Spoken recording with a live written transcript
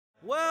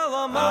Well,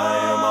 I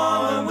am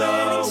on the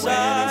winning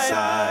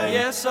side.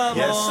 Yes, I'm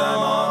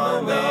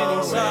on the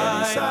winning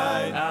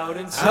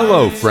side.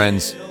 Hello,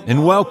 friends,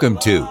 and welcome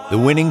to the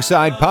Winning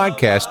Side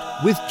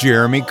Podcast with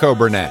Jeremy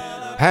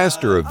Coburnett,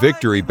 pastor of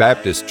Victory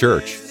Baptist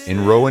Church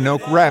in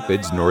Roanoke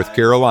Rapids, North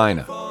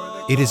Carolina.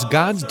 It is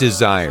God's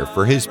desire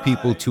for His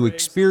people to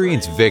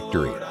experience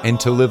victory and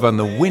to live on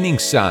the winning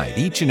side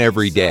each and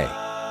every day.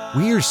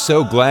 We are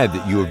so glad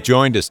that you have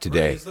joined us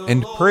today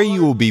and pray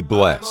you will be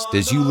blessed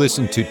as you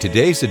listen to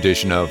today's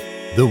edition of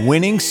The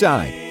Winning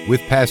Side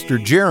with Pastor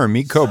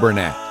Jeremy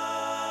Coburnett.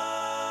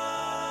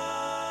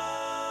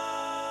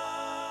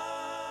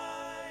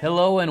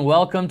 Hello and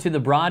welcome to the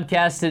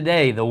broadcast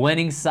today, The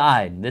Winning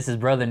Side. This is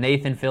Brother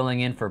Nathan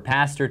filling in for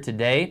Pastor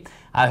today.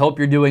 I hope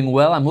you're doing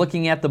well. I'm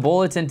looking at the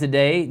bulletin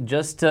today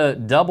just to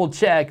double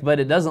check,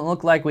 but it doesn't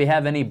look like we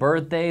have any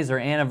birthdays or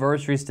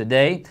anniversaries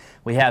today.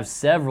 We have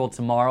several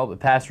tomorrow, but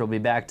Pastor will be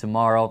back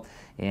tomorrow,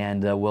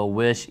 and we'll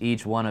wish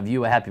each one of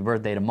you a happy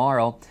birthday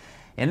tomorrow.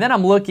 And then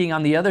I'm looking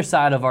on the other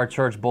side of our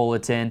church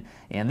bulletin,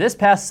 and this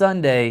past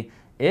Sunday,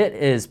 it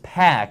is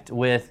packed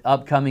with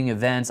upcoming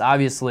events.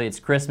 Obviously, it's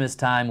Christmas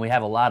time. We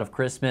have a lot of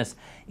Christmas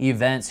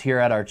events here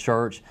at our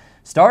church,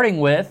 starting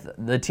with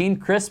the Teen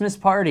Christmas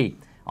Party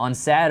on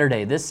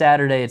Saturday. This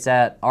Saturday, it's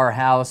at our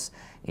house,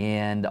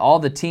 and all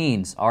the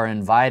teens are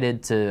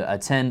invited to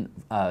attend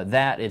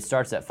that. It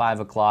starts at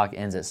 5 o'clock,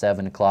 ends at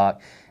 7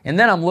 o'clock. And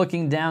then I'm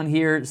looking down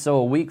here, so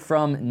a week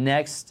from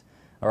this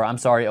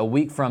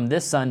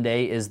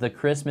Sunday is the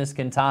Christmas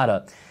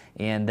Cantata,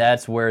 and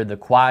that's where the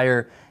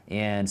choir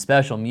and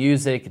special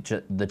music,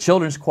 the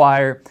children's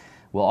choir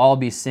will all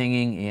be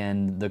singing,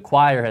 and the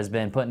choir has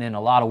been putting in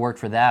a lot of work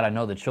for that. I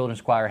know the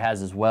children's choir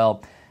has as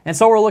well. And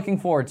so we're looking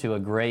forward to a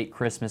great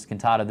Christmas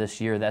cantata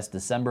this year. That's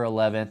December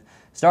 11th,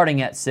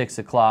 starting at 6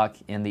 o'clock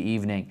in the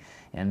evening.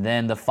 And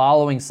then the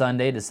following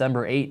Sunday,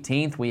 December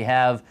 18th, we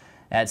have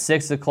at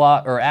 6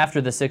 o'clock, or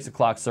after the 6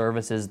 o'clock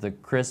service, is the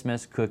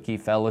Christmas Cookie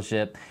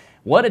Fellowship.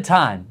 What a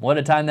time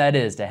that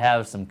is to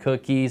have some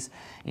cookies,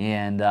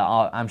 and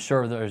I'm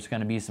sure there's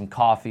going to be some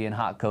coffee and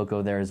hot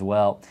cocoa there as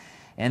well.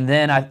 And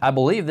then I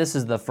believe this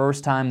is the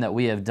first time that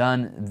we have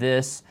done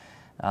this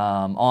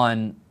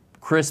on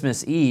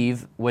Christmas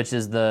Eve, which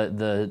is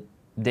the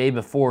day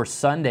before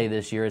Sunday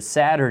this year. Is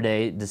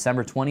Saturday,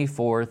 December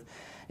 24th,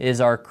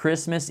 is our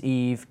Christmas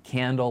Eve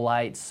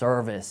candlelight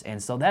service. And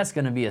so that's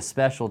going to be a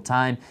special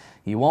time.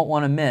 You won't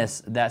want to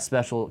miss that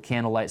special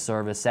candlelight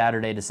service,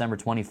 Saturday, December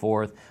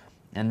 24th.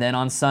 And then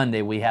on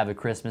Sunday, we have a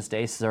Christmas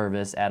Day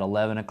service at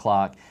 11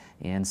 o'clock.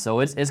 And so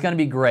it's going to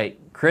be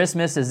great.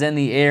 Christmas is in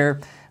the air.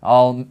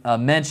 I'll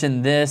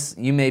mention this.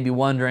 You may be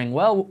wondering,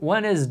 well,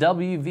 when is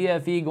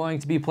WVFE going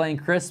to be playing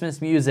Christmas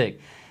music?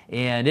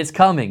 And it's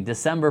coming.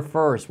 December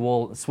 1st,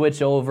 we'll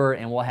switch over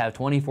and we'll have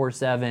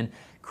 24/7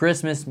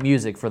 Christmas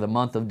music for the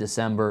month of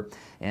December.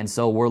 And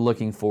so we're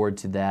looking forward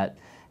to that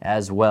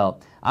as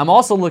well. I'm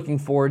also looking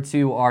forward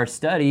to our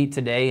study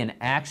today in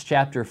Acts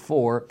chapter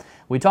 4.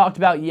 We talked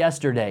about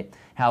yesterday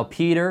how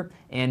Peter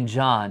and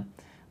John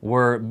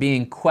were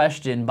being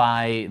questioned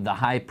by the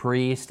high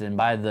priest and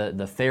by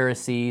the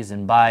Pharisees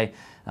and by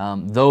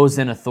those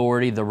in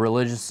authority, the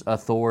religious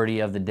authority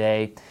of the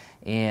day.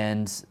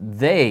 And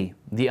they,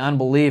 the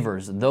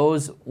unbelievers,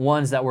 those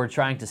ones that were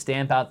trying to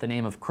stamp out the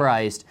name of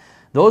Christ,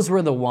 those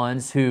were the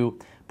ones who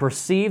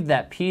perceived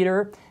that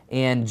Peter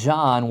and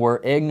John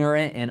were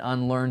ignorant and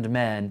unlearned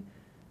men,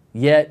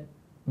 yet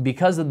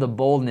because of the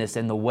boldness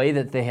and the way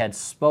that they had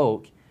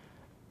spoke,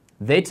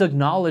 they took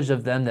knowledge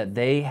of them that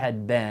they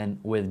had been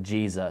with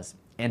Jesus.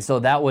 And so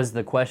that was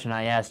the question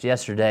I asked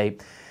yesterday.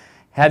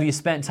 Have you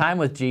spent time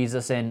with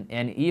Jesus? And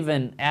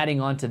even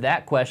adding on to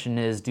that question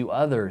is, do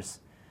others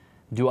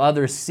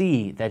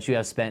see that you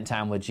have spent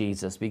time with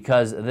Jesus?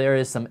 Because there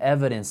is some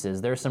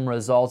evidences, there's some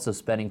results of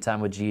spending time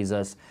with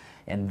Jesus,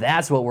 and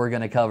that's what we're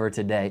going to cover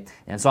today.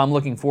 And so I'm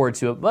looking forward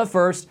to it. But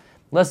first,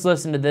 let's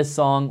listen to this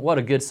song. What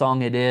a good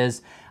song it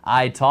is.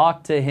 I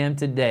Talked to Him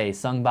Today,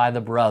 sung by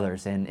the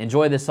Brothers. And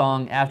enjoy the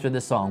song. After the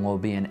song, we'll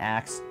be in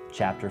Acts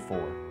chapter 4.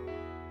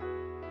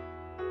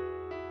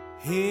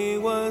 He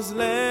was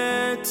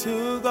led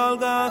to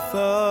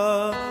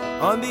Golgotha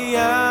on the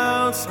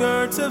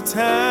outskirts of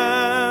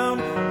town,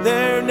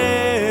 there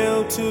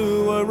nailed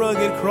to a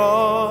rugged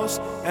cross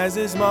as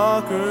his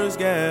mockers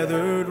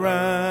gathered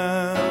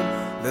round.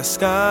 The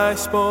sky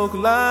spoke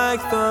like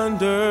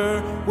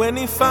thunder when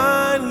he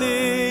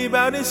finally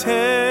bowed his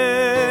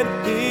head.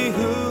 He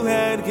who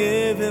had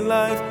given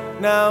life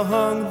now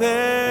hung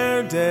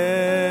there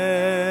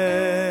dead.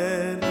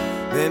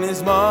 Then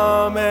his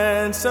mom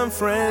and some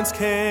friends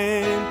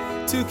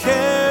came to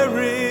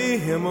carry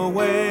him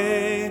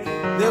away.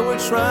 They were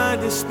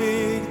trying to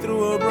speak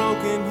through a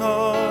broken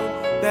heart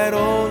that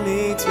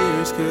only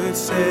tears could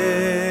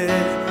say.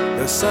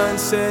 The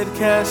sunset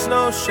cast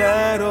no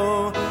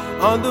shadow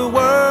on the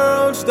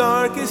world's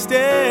darkest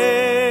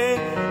day,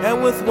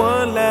 and with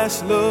one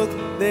last look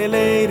they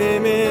laid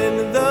him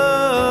in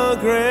the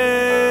grave.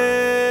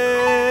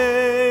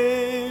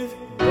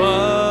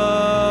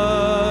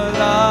 But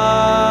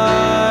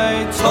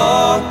I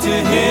talked to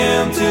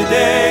him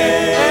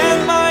today,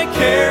 and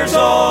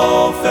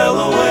fell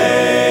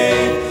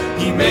away.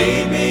 He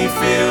made me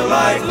feel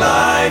like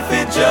life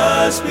had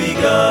just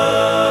begun.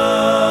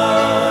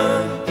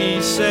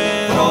 He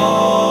said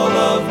all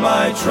of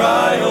my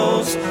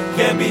trials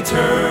can be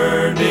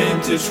turned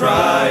into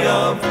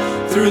triumph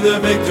through the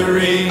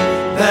victory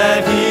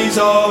that He's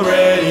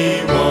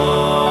already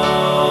won.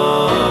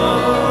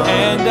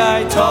 And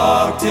I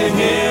talk to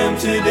Him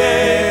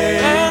today,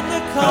 and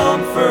the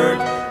comfort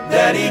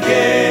that He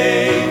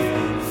gave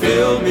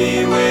filled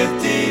me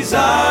with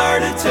desire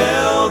to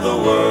tell the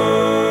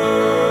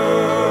world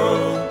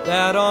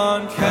that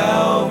on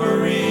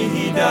Calvary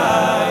He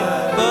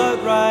died,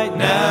 but right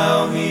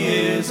now He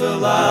is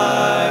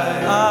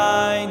alive.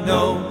 I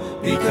know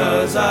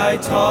because I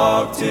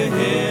talk to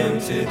Him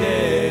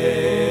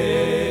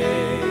today.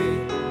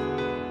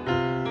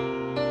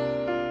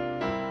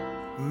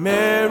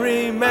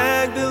 Mary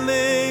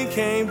Magdalene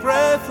came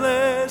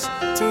breathless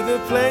to the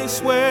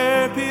place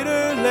where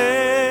Peter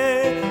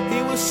lay.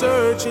 He was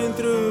searching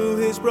through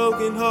his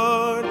broken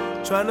heart,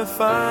 trying to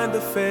find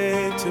the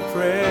faith to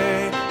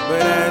pray.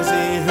 But as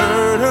he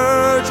heard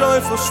her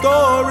joyful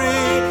story,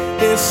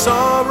 his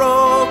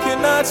sorrow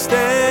could not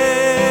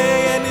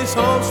stay, and his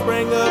hope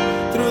sprang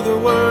up through the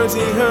words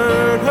he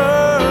heard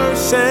her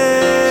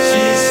say.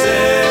 She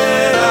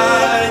said,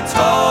 I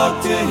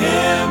talked to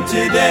Him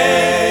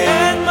today,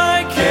 and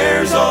my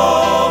cares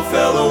all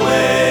fell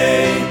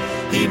away.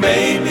 He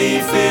made me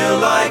feel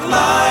like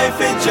life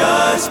had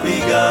just begun.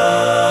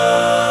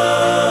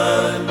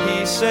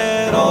 He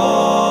said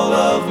all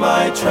of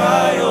my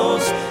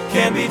trials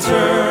can be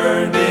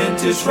turned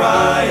into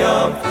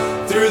triumph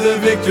through the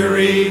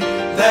victory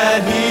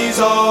that He's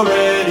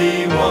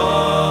already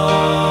won.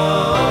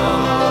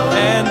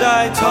 And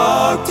I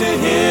talk to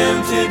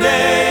Him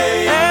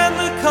today, and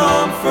the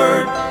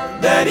comfort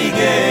that He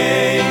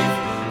gave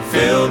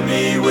filled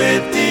me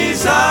with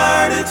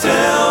desire to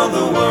tell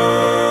the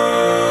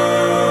world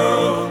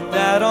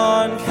that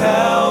on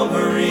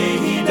Calvary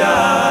He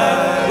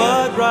died,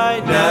 but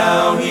right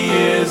now He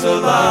is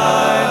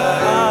alive.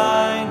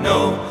 I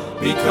know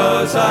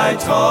because I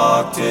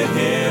talk to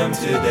Him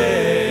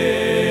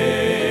today,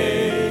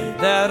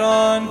 that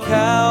on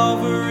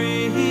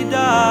Calvary He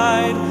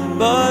died,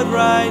 but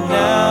right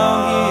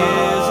now He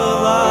is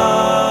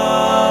alive.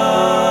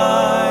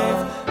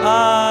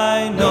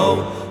 I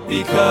know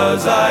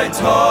because I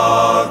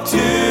talk to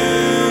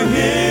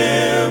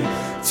Him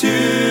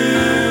today.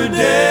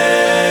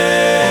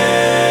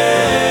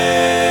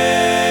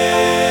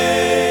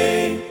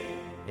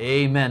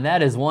 Amen.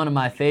 That is one of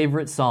my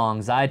favorite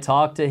songs, I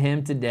Talk to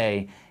Him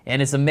Today.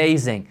 And it's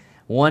amazing,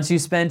 once you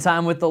spend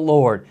time with the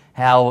Lord,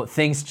 how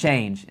things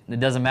change. It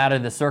doesn't matter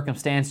the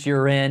circumstance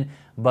you're in,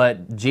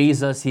 but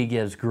Jesus, He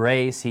gives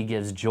grace, He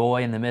gives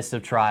joy in the midst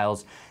of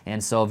trials.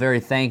 And so very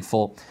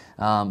thankful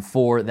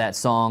for that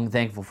song,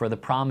 thankful for the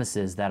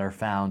promises that are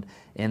found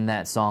in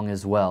that song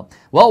as well.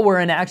 Well, we're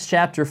in Acts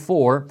chapter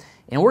 4,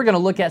 and we're going to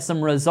look at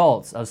some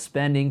results of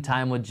spending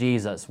time with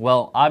Jesus.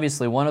 Well,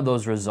 obviously one of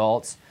those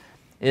results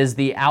is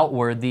the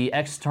outward, the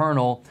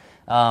external,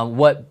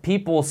 what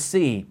people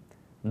see.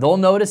 They'll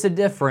notice a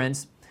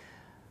difference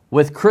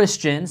with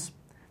Christians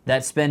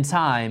that spend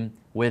time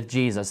with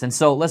Jesus. And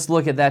so let's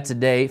look at that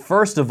today.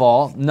 First of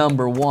all,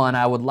 number one,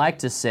 I would like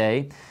to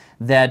say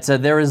that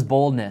there is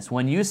boldness.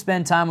 When you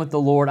spend time with the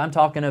Lord, I'm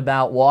talking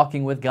about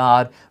walking with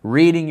God,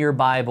 reading your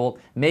Bible,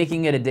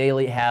 making it a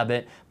daily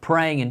habit,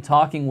 praying and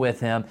talking with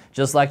Him,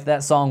 just like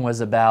that song was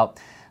about.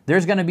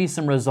 There's going to be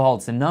some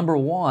results. And number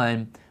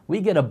one,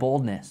 we get a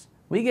boldness.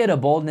 We get a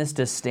boldness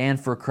to stand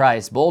for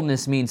Christ.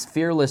 Boldness means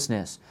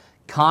fearlessness,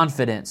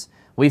 confidence.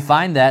 We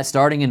find that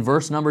starting in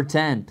verse number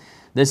 10.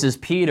 This is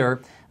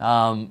Peter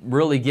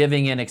really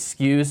giving an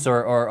excuse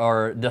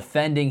or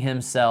defending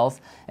himself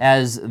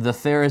as the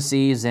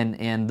Pharisees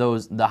and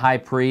the high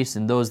priests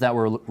and those that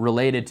were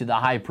related to the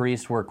high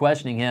priest were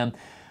questioning him.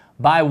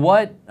 By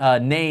what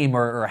name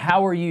or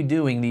how are you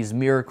doing these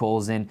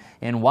miracles, and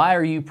why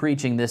are you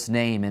preaching this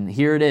name? And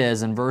here it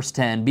is in verse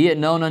 10. Be it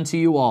known unto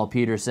you all,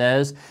 Peter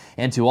says,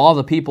 and to all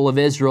the people of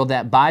Israel,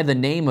 that by the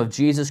name of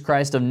Jesus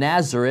Christ of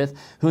Nazareth,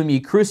 whom ye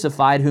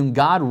crucified, whom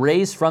God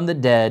raised from the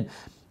dead,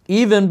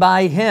 even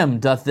by Him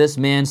doth this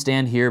man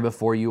stand here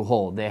before you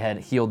whole. They had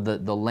healed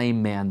the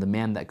lame man, the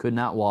man that could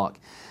not walk.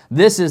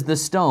 This is the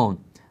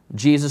stone,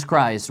 Jesus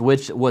Christ,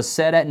 which was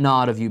set at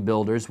naught of you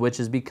builders, which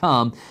has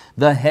become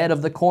the head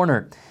of the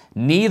corner.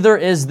 Neither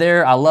is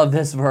there, I love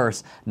this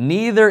verse,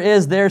 neither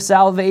is there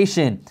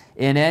salvation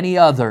in any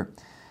other.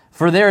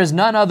 For there is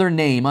none other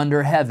name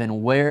under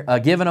heaven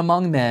given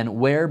among men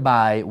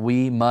whereby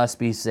we must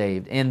be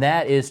saved. And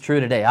that is true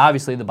today.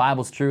 Obviously, the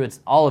Bible's true.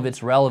 All of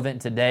it's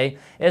relevant today.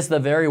 It's the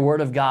very Word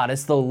of God.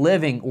 It's the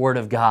living Word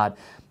of God.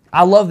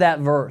 I love that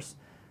verse.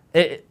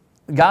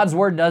 God's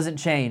Word doesn't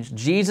change.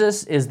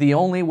 Jesus is the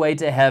only way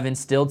to heaven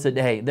still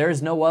today.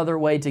 There's no other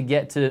way to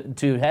get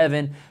to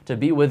heaven, to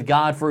be with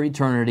God for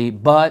eternity,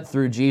 but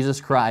through Jesus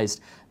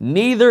Christ.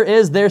 Neither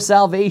is there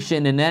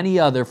salvation in any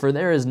other, for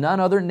there is none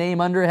other name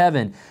under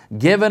heaven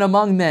given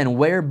among men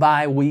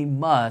whereby we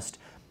must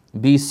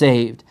be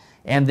saved.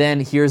 And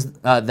then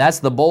that's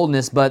the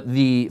boldness, but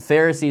the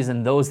Pharisees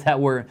and those that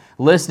were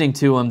listening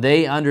to him,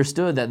 they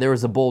understood that there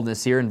was a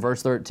boldness here in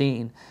verse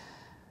 13.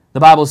 The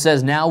Bible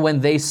says, now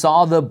when they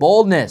saw the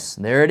boldness,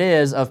 there it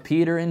is, of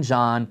Peter and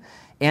John,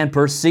 and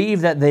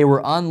perceived that they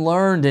were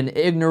unlearned and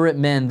ignorant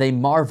men, they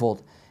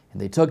marveled,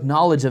 and they took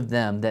knowledge of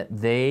them that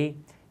they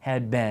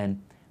had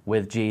been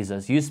with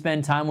Jesus. You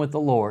spend time with the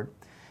Lord,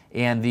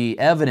 and the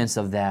evidence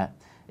of that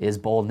is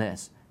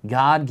boldness.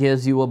 God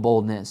gives you a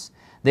boldness.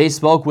 They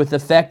spoke with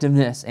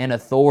effectiveness and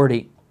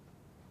authority.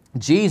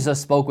 Jesus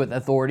spoke with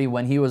authority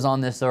when he was on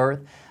this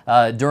earth.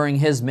 During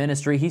his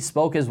ministry, he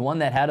spoke as one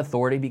that had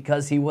authority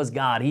because he was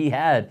God. He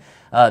had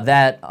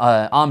that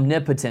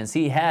omnipotence.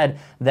 He had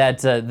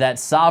that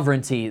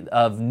sovereignty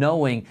of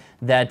knowing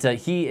that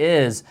he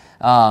is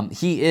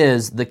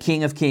the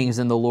King of Kings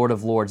and the Lord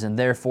of Lords, and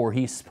therefore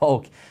he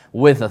spoke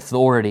with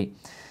authority.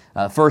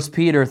 1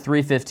 Peter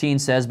 3:15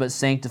 says, but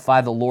sanctify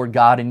the Lord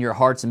God in your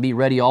hearts, and be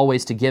ready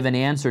always to give an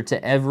answer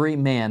to every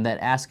man that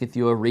asketh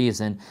you a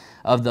reason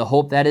of the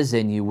hope that is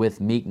in you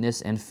with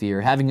meekness and fear,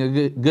 having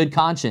a good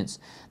conscience,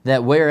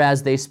 that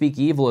whereas they speak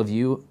evil of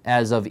you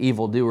as of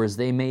evildoers,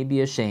 they may be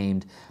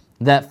ashamed,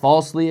 that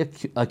falsely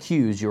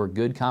accuse your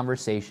good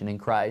conversation in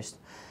Christ.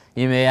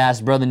 You may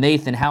ask, Brother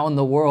Nathan, how in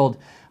the world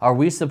are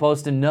we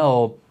supposed to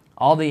know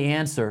all the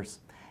answers?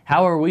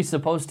 How are we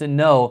supposed to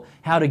know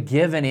how to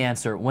give an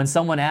answer when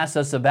someone asks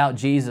us about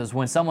Jesus,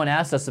 when someone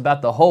asks us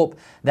about the hope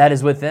that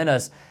is within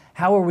us?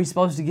 How are we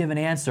supposed to give an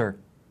answer?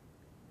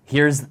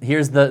 Here's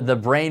the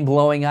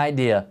brain-blowing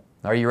idea.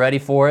 Are you ready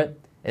for it?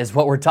 It's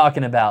what we're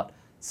talking about.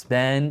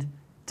 Spend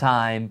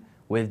time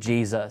with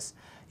Jesus.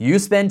 You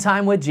spend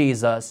time with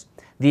Jesus,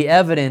 the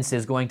evidence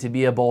is going to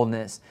be a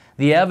boldness.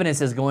 The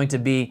evidence is going to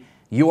be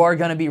you are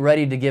going to be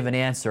ready to give an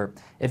answer.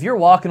 If you're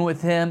walking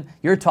with Him,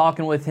 you're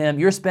talking with Him,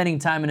 you're spending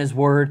time in His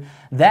Word,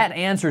 that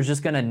answer is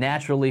just going to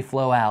naturally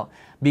flow out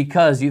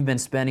because you've been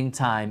spending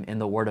time in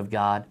the Word of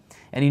God.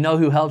 And you know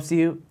who helps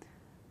you?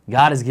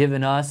 God has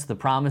given us the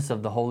promise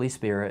of the Holy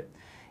Spirit.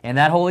 And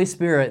that Holy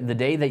Spirit, the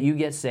day that you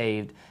get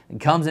saved,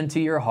 comes into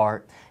your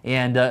heart.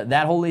 And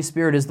that Holy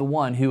Spirit is the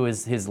one who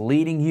is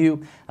leading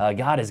you.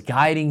 God is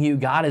guiding you.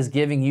 God is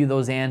giving you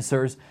those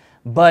answers.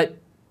 But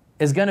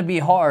it's going to be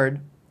hard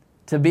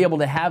to be able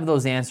to have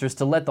those answers,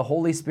 to let the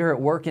Holy Spirit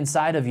work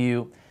inside of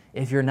you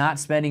if you're not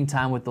spending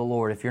time with the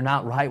Lord, if you're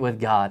not right with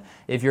God,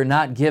 if you're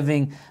not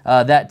giving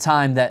that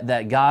time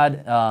that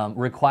God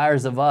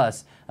requires of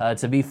us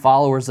to be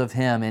followers of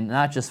Him, and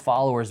not just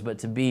followers, but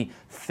to be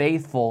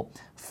faithful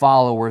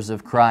followers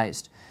of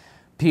Christ.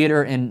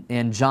 Peter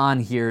and John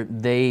here,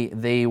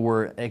 they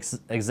were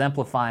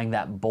exemplifying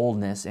that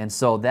boldness, and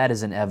so that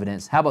is an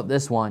evidence. How about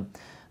this one?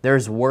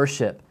 There's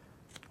worship,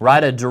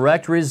 right? A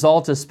direct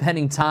result of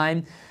spending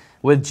time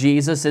with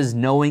Jesus is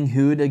knowing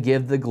who to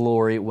give the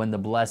glory when the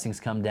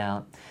blessings come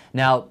down.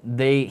 Now,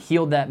 they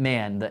healed that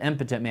man, the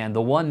impotent man,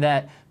 the one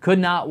that could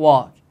not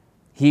walk.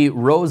 He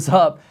rose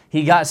up,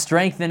 he got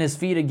strength in his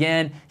feet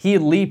again, he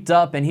leaped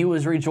up, and he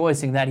was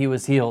rejoicing that he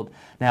was healed.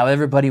 Now,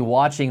 everybody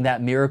watching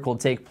that miracle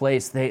take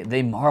place,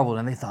 they marveled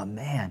and they thought,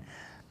 man,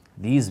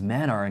 these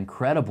men are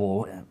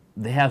incredible.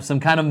 They have some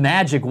kind of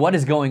magic. What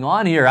is going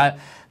on here?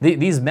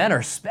 These men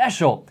are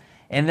special.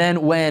 And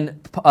then when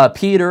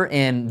Peter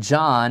and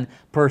John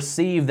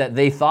perceived that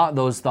they thought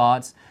those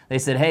thoughts, they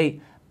said,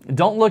 hey,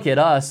 don't look at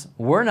us.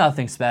 We're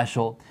nothing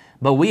special.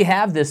 But we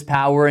have this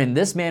power, and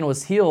this man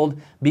was healed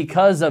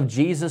because of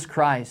Jesus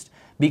Christ,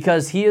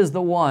 because He is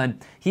the one,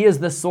 He is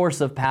the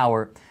source of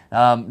power.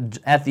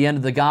 At the end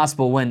of the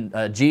gospel, when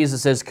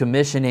Jesus is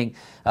commissioning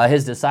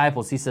His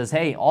disciples, He says,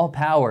 hey, all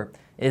power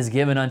is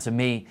given unto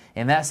me,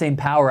 and that same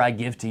power I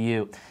give to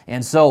you.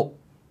 And so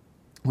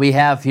we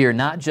have here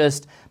not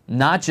just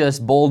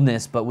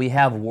boldness, but we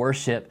have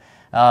worship.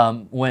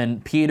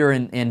 When Peter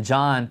and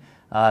John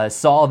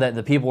saw that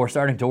the people were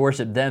starting to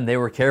worship them, they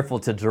were careful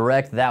to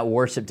direct that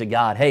worship to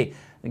God. Hey,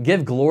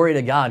 give glory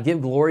to God.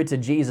 Give glory to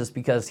Jesus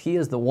because He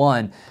is the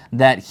one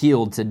that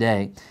healed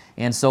today.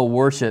 And so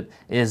worship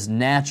is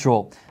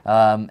natural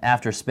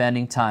after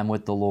spending time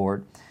with the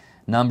Lord.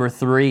 Number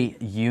 3,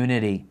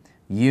 unity.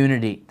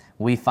 Unity.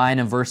 We find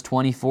in verse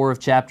 24 of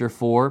chapter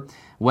 4,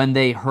 when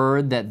they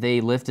heard that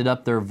they lifted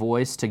up their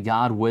voice to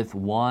God with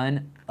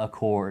one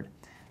accord.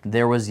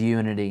 There was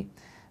unity.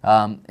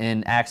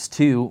 In Acts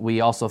 2,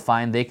 we also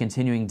find they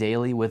continuing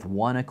daily with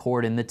one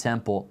accord in the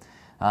temple.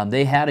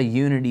 They had a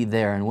unity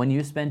there. And when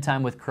you spend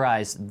time with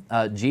Christ,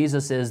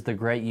 Jesus is the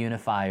great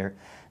unifier.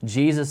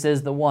 Jesus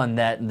is the one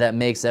that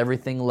makes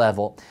everything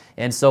level.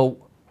 And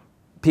so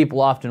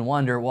people often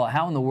wonder, well,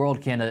 how in the world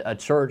can a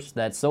church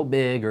that's so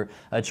big, or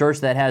a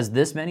church that has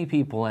this many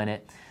people in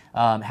it,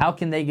 how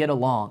can they get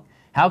along?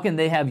 How can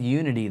they have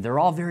unity? They're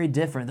all very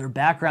different. Their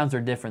backgrounds are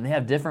different. They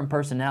have different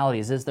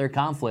personalities. Is there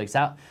conflicts?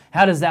 How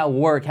does that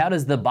work? How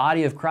does the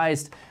body of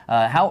Christ,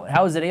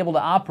 how is it able to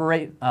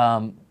operate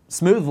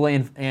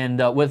smoothly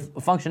and with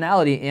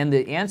functionality? And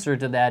the answer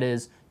to that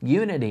is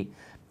unity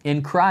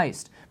in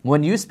Christ.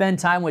 When you spend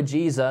time with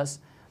Jesus,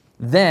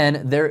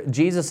 then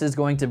Jesus is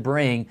going to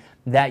bring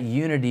that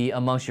unity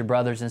amongst your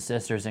brothers and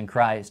sisters in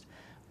Christ.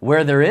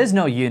 Where there is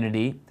no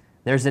unity,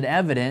 there's an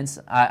evidence,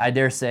 I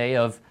dare say,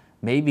 of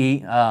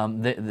maybe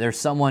there's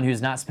someone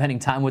who's not spending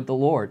time with the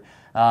Lord.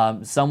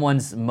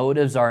 Someone's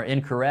motives are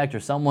incorrect, or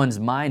someone's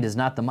mind is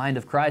not the mind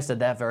of Christ at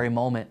that very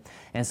moment.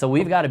 And so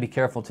we've got to be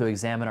careful to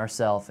examine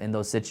ourselves in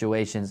those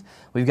situations.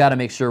 We've got to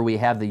make sure we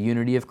have the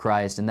unity of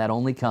Christ, and that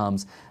only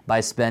comes by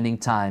spending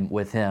time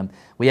with Him.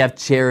 We have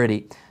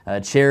charity.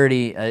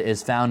 Charity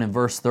is found in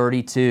verse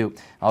 32.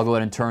 I'll go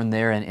ahead and turn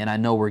there, and I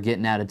know we're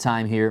getting out of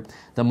time here.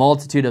 The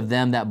multitude of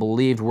them that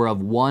believed were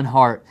of one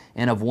heart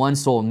and of one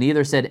soul.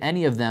 Neither said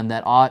any of them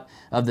that aught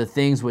of the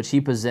things which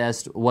he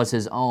possessed was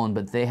his own,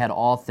 but they had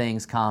all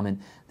things common.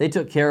 They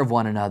took care of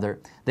one another.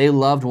 They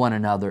loved one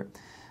another.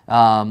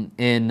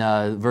 In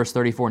verse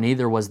 34,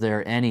 neither was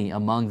there any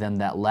among them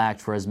that lacked,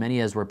 for as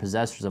many as were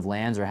possessors of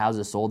lands or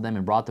houses sold them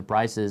and brought the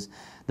prices,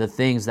 the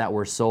things that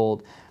were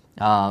sold.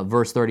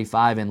 Verse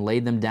 35, and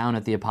laid them down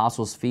at the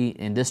apostles' feet,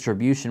 and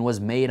distribution was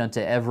made unto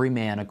every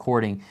man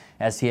according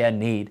as he had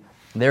need.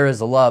 There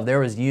is love, there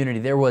was unity,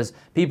 there was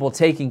people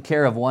taking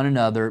care of one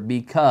another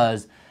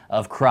because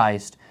of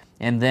Christ.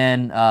 And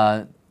then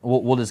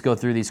we'll just go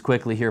through these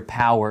quickly here.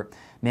 Power.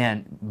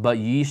 Man, but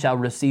ye shall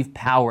receive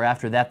power.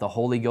 After that, the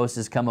Holy Ghost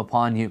has come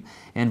upon you.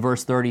 In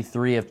verse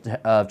 33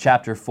 of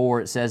chapter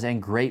 4, it says,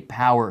 and great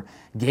power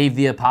gave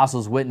the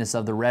apostles witness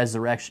of the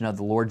resurrection of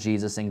the Lord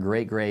Jesus, and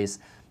great grace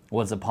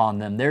was upon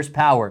them. There's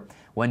power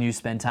when you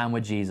spend time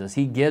with Jesus.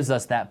 He gives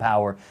us that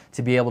power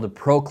to be able to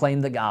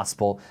proclaim the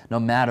gospel no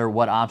matter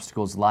what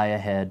obstacles lie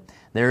ahead.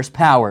 There's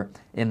power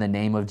in the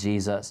name of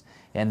Jesus.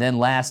 And then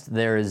last,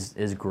 there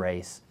is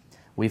grace.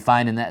 We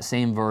find in that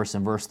same verse,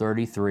 in verse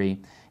 33,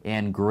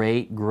 and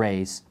great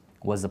grace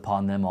was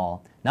upon them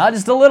all. Not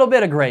just a little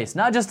bit of grace,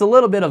 not just a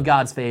little bit of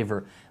God's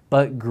favor,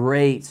 but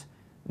great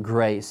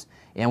grace.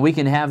 And we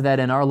can have that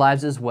in our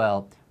lives as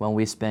well when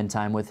we spend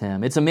time with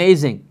Him. It's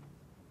amazing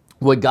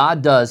what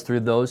God does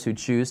through those who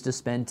choose to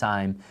spend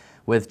time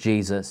with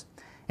Jesus.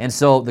 And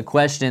so the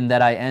question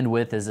that I end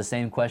with is the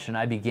same question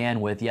I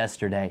began with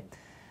yesterday.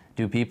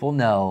 Do people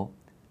know,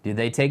 do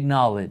they take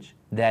knowledge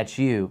that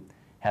you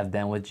have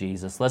been with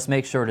Jesus? Let's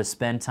make sure to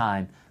spend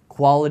time,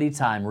 quality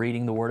time,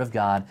 reading the Word of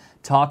God,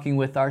 talking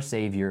with our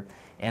Savior,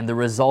 and the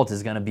result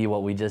is going to be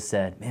what we just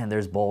said. Man,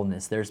 there's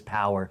boldness, there's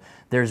power,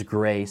 there's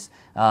grace,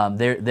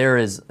 there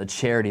is a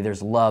charity,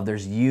 there's love,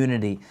 there's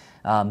unity,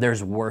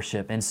 there's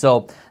worship. And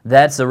so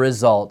that's a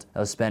result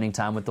of spending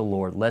time with the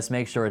Lord. Let's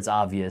make sure it's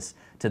obvious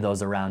to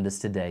those around us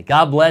today.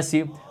 God bless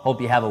you.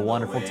 Hope you have a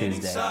wonderful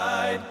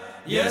Tuesday.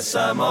 Yes,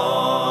 I'm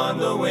on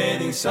the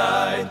winning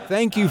side.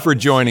 Thank you for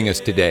joining us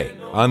today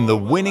on the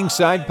Winning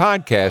Side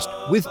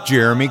Podcast with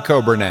Jeremy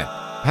Coburnett,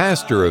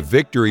 pastor of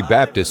Victory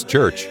Baptist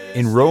Church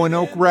in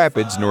Roanoke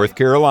Rapids, North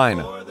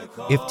Carolina.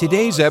 If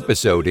today's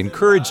episode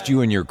encouraged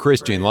you in your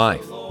Christian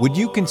life, would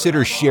you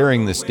consider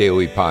sharing this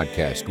daily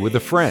podcast with a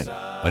friend,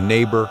 a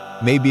neighbor,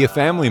 maybe a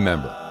family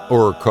member,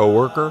 or a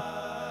coworker?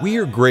 We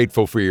are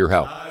grateful for your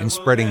help in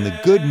spreading the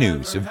good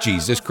news of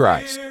Jesus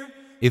Christ.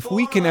 If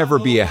we can ever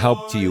be a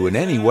help to you in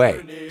any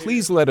way,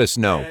 please let us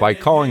know by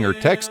calling or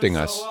texting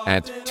us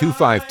at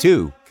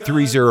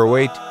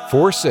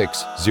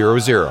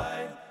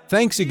 252-308-4600.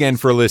 Thanks again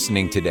for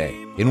listening today,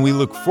 and we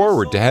look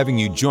forward to having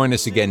you join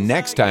us again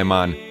next time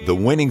on the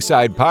Winning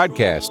Side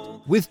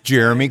Podcast with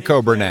Jeremy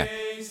Coburnett.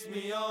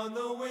 On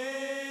the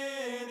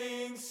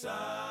winning side.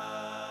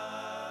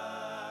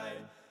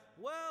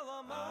 Well,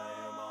 I'm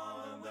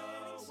on the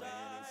winning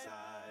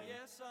side.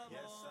 Yes, I'm on.